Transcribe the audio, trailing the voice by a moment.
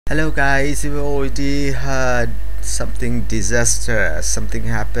Hello guys, you've already heard something disastrous. Something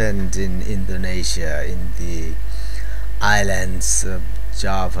happened in Indonesia, in the islands of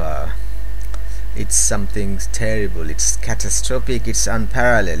Java. It's something terrible, it's catastrophic, it's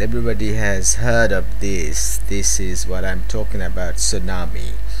unparalleled. Everybody has heard of this. This is what I'm talking about,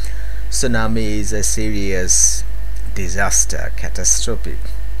 tsunami. Tsunami is a serious disaster, catastrophic.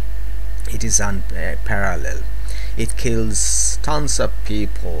 It is unparalleled. It kills tons of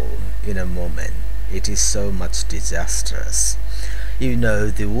people in a moment. It is so much disastrous.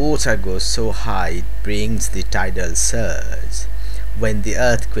 The water goes so high, it brings the tidal surge. When the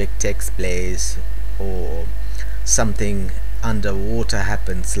earthquake takes place or something underwater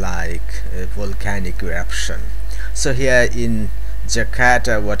happens, like a volcanic eruption. So here in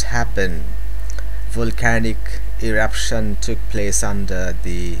Jakarta, what happened? Volcanic eruption took place under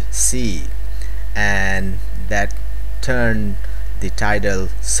the sea, and that turned the tidal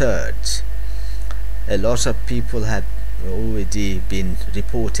surge. A lot of people have already been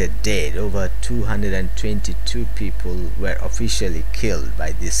reported dead. Over 222 people were officially killed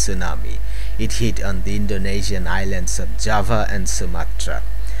by this tsunami. It hit on the Indonesian islands of Java and Sumatra.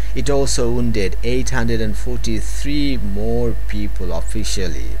 It also wounded 843 more people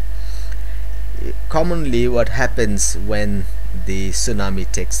officially. Commonly, what happens when the tsunami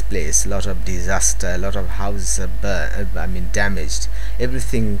takes place? A lot of disaster, a lot of houses are damaged.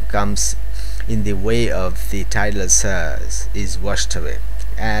 Everything comes in the way of the tidal surge, is washed away.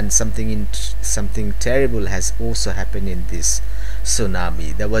 And something terrible has also happened in this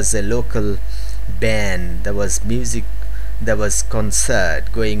tsunami. There was a local band, there was music, there was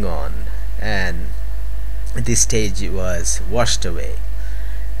concert going on, and the stage was washed away,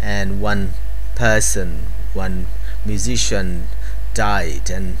 and one musician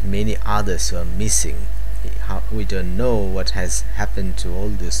died, and many others were missing. We don't know what has happened to all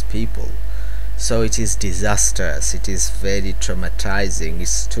those people. So it is disastrous, it is very traumatizing,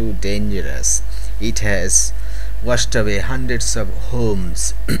 it's too dangerous. It has washed away hundreds of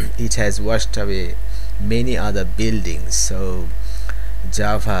homes. It has washed away many other buildings. So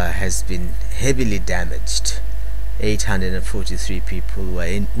Java has been heavily damaged. 843 people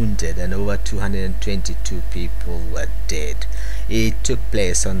were wounded and over 222 people were dead. It took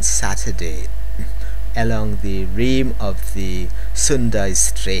place on Saturday along the rim of the Sunda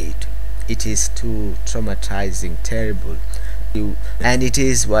Strait. It is too traumatizing, terrible. And it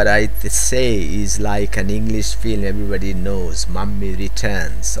is what I say is like an English film everybody knows, Mummy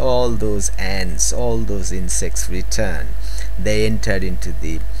Returns. All those ants, all those insects return. They entered into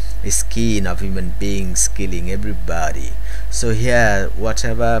the skin of human beings, killing everybody. So here,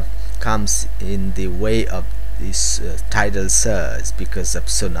 whatever comes in the way of this tidal surge because of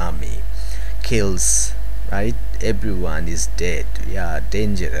tsunami kills, right? Everyone is dead. Yeah,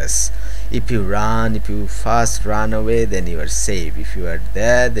 dangerous. If you fast run away, then you are safe. If you are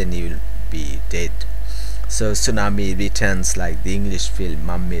there, then you will be dead. So tsunami returns like the English film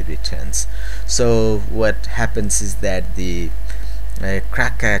Mummy Returns. So what happens is that the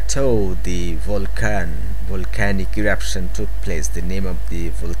Krakatau, the volcanic eruption took place. The name of the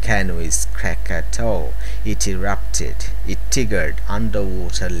volcano is Krakatau. It erupted. It triggered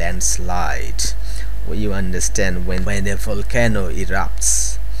underwater landslide. Well, you understand, when a volcano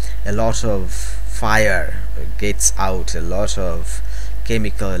erupts, a lot of fire gets out, a lot of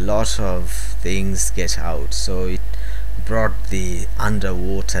chemical, a lot of things get out. So it brought the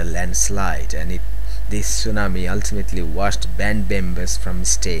underwater landslide, and this tsunami ultimately washed band members from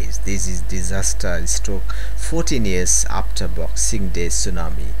stage. This is disaster struck 14 years after Boxing Day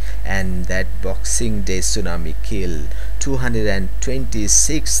Tsunami, and that Boxing Day Tsunami killed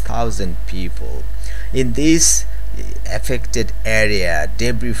 226,000 people. In this affected area,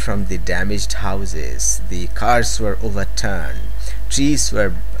 debris from the damaged houses, the cars were overturned, trees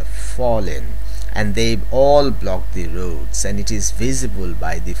were fallen, and they all blocked the roads, and it is visible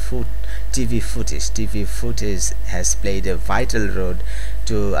by the TV footage. TV footage has played a vital role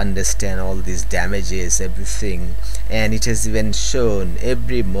to understand all these damages, everything, and it has even shown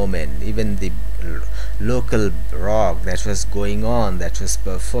every moment. Even the local rock that was going on, that was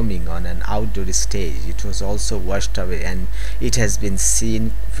performing on an outdoor stage, it was also washed away, and it has been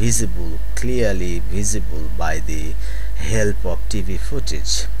seen clearly visible by the help of TV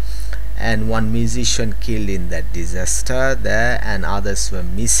footage. And one musician killed in that disaster there, and others were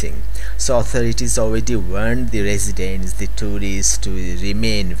missing. So authorities already warned the residents, the tourists, to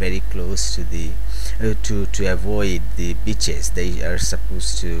remain very close to the to avoid the beaches. They are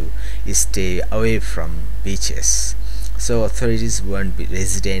supposed to stay away from beaches. So authorities warned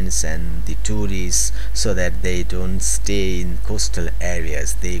residents and the tourists so that they don't stay in coastal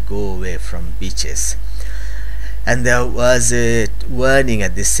areas, they go away from beaches. And there was a warning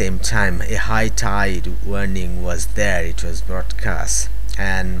at the same time, a high tide warning was there, it was broadcast,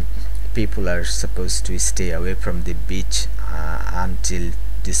 and people are supposed to stay away from the beach until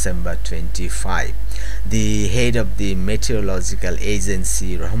December 25. The head of the meteorological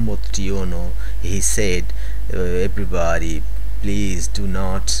agency, Rahmat, he said, everybody, please do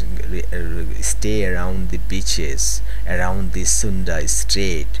not stay around the beaches, around the Sunda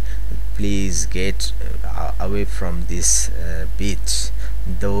Strait. Please get away from this beach.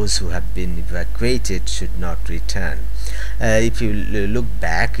 Those who have been evacuated should not return. If you look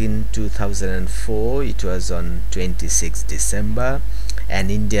back in 2004, it was on 26 December, an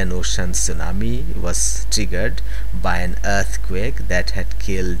Indian Ocean tsunami was triggered by an earthquake that had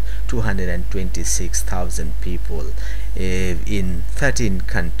killed 226,000 people in 13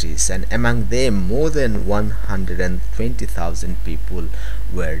 countries, and among them more than 120,000 people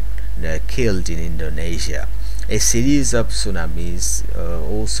were killed in Indonesia. A series of tsunamis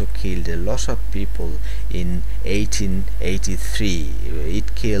also killed a lot of people in 1883.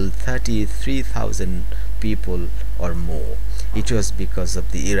 It killed 33,000 people or more. It was because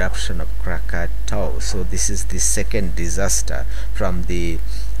of the eruption of Krakatau. So this is the second disaster from the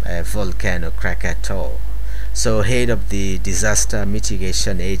volcano Krakatau. So head of the disaster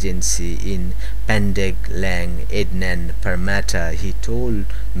mitigation agency in Pandeglang, Ednan Permata, he told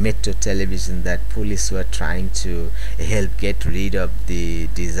Metro Television that police were trying to help get rid of the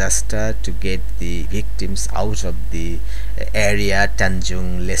disaster, to get the victims out of the area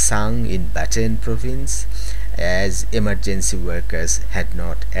Tanjung Lesang in Baten province, as emergency workers had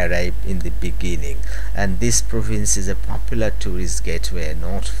not arrived in the beginning. And this province is a popular tourist gateway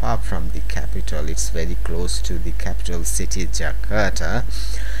not far from the capital. It's very close to the capital city Jakarta,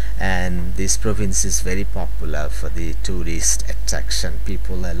 and this province is very popular for the tourist attraction.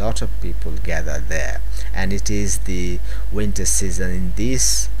 A lot of people gather there, and it is the winter season. In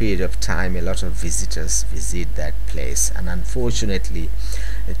this period of time, a lot of visitors visit that place, and unfortunately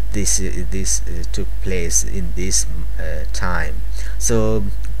this took place in this time. So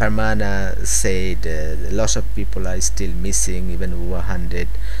Parmana said a lot of people are still missing, even over 100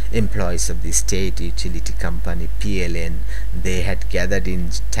 employees of the state utility company PLN. They had gathered in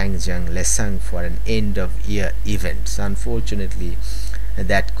Tanjung Lesang for an end of year event. So unfortunately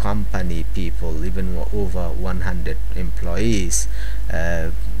that company people, even over 100 employees,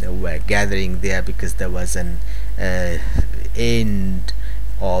 were gathering there because there was an end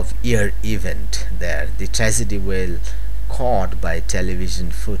of year event there. The tragedy will caught by television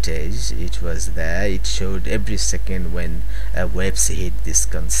footage. It was there. It showed every second when waves hit this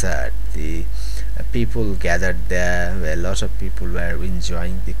concert. The people gathered there. A lot of people were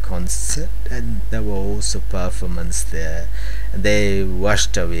enjoying the concert, and there were also performance there. They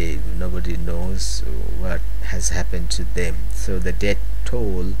washed away. Nobody knows what has happened to them. So the death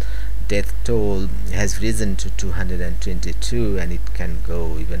toll has risen to 222, and it can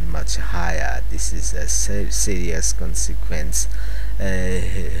go even much higher. This is a serious consequence.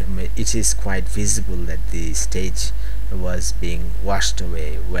 It is quite visible that the stage was being washed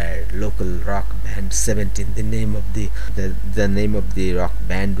away, where local rock band 17, the name of the rock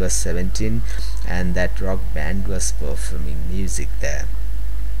band was 17, and that rock band was performing music there.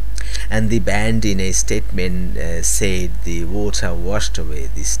 And the band in a statement said the water washed away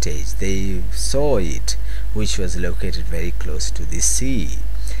the stage. They saw it, which was located very close to the sea.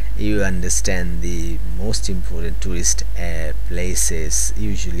 You understand, the most important tourist places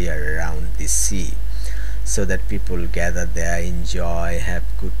usually are around the sea, so that people gather there, enjoy, have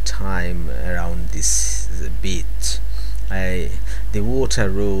good time around this beach. The water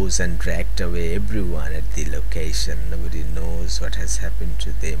rose and dragged away everyone at the location. Nobody knows what has happened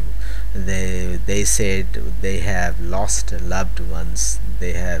to them. They said they have lost loved ones.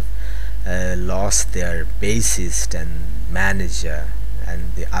 They have lost their bassist and manager,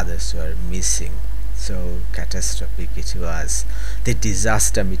 and the others were missing. So catastrophic it was. The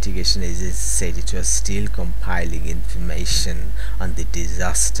disaster mitigation agency said it was still compiling information on the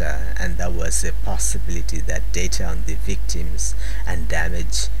disaster, and there was a possibility that data on the victims and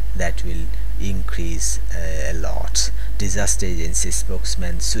damage that will increase a lot. Disaster agency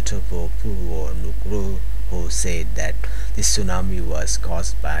spokesman Sutopo Purwo Nugroho said that the tsunami was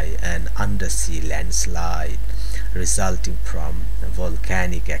caused by an undersea landslide resulting from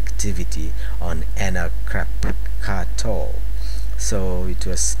volcanic activity on Krakatau. So it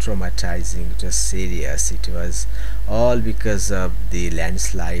was traumatizing, it was serious. It was all because of the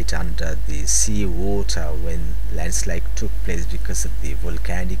landslide under the sea water. When landslide took place because of the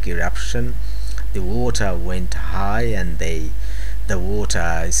volcanic eruption, the water went high, and the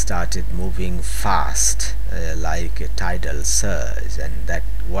water started moving fast, like a tidal surge, and that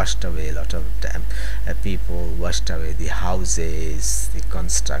washed away a lot of people, washed away the houses, the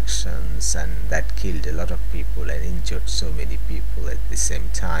constructions, and that killed a lot of people and injured so many people at the same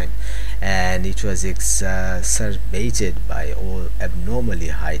time. And it was exacerbated by all abnormally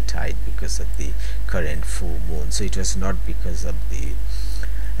high tide because of the current full moon. So it was not because of the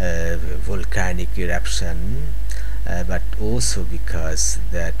volcanic eruption, but also because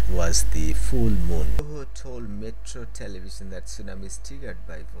that was the full moon. Who told Metro Television that tsunami is triggered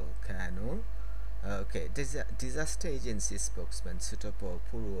by volcano? Okay, disaster agency spokesman Sutopo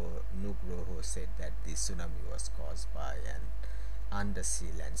Puro Nugroho said that the tsunami was caused by an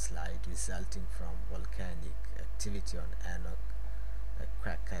undersea landslide resulting from volcanic activity on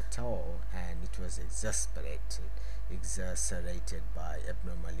Krakatau, and it was exacerbated by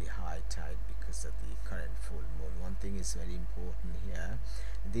abnormally high tide because of the current full moon. One thing is very important here.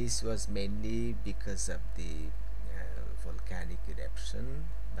 This was mainly because of the volcanic eruption,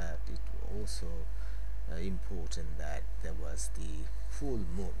 but it also important that there was the full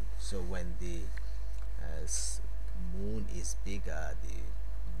moon. So when the moon is bigger, the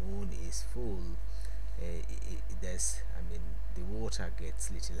moon is full, the water gets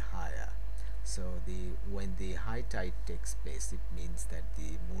little higher. So when the high tide takes place, it means that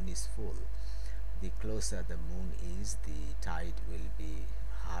the moon is full. The closer the moon is, the tide will be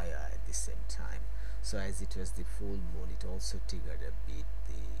higher at the same time. So as it was the full moon, it also triggered a bit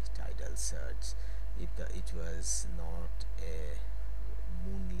the tidal surge. If it was not a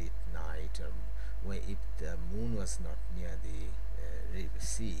moonlit night, or if the moon was not near the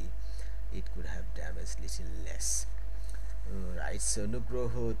sea, it could have damaged little less. Right, so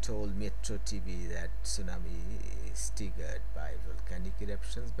Nugroho told Metro TV that tsunami is triggered by volcanic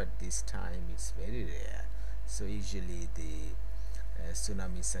eruptions, but this time it's very rare. So usually the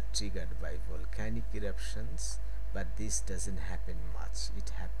tsunamis are triggered by volcanic eruptions, but this doesn't happen much.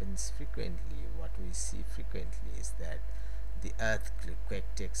 It happens frequently. What we see frequently is that the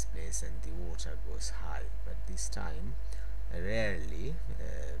earthquake takes place and the water goes high, but this time rarely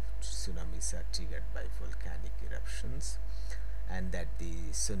tsunamis are triggered by volcanic eruptions, and that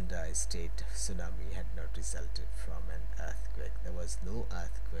the Sunda Strait tsunami had not resulted from an earthquake. There was no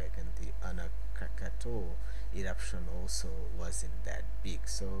earthquake, and the Krakatau eruption also wasn't that big.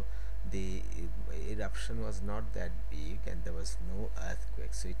 So the eruption was not that big, and there was no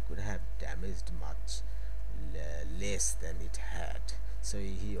earthquake, so it could have damaged much less than it had. So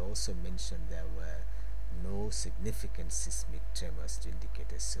he also mentioned there were no significant seismic tremors to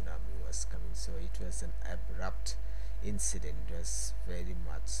indicate a tsunami was coming. So it was an abrupt incident. It was very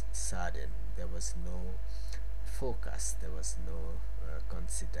much sudden. There was no focus, there was no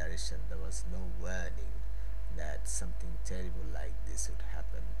consideration, there was no warning that something terrible like this would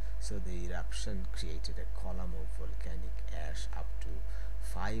happen. So the eruption created a column of volcanic ash up to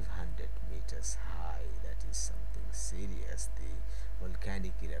 500 meters high. That is something serious. The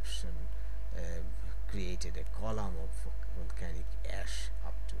volcanic eruption created a column of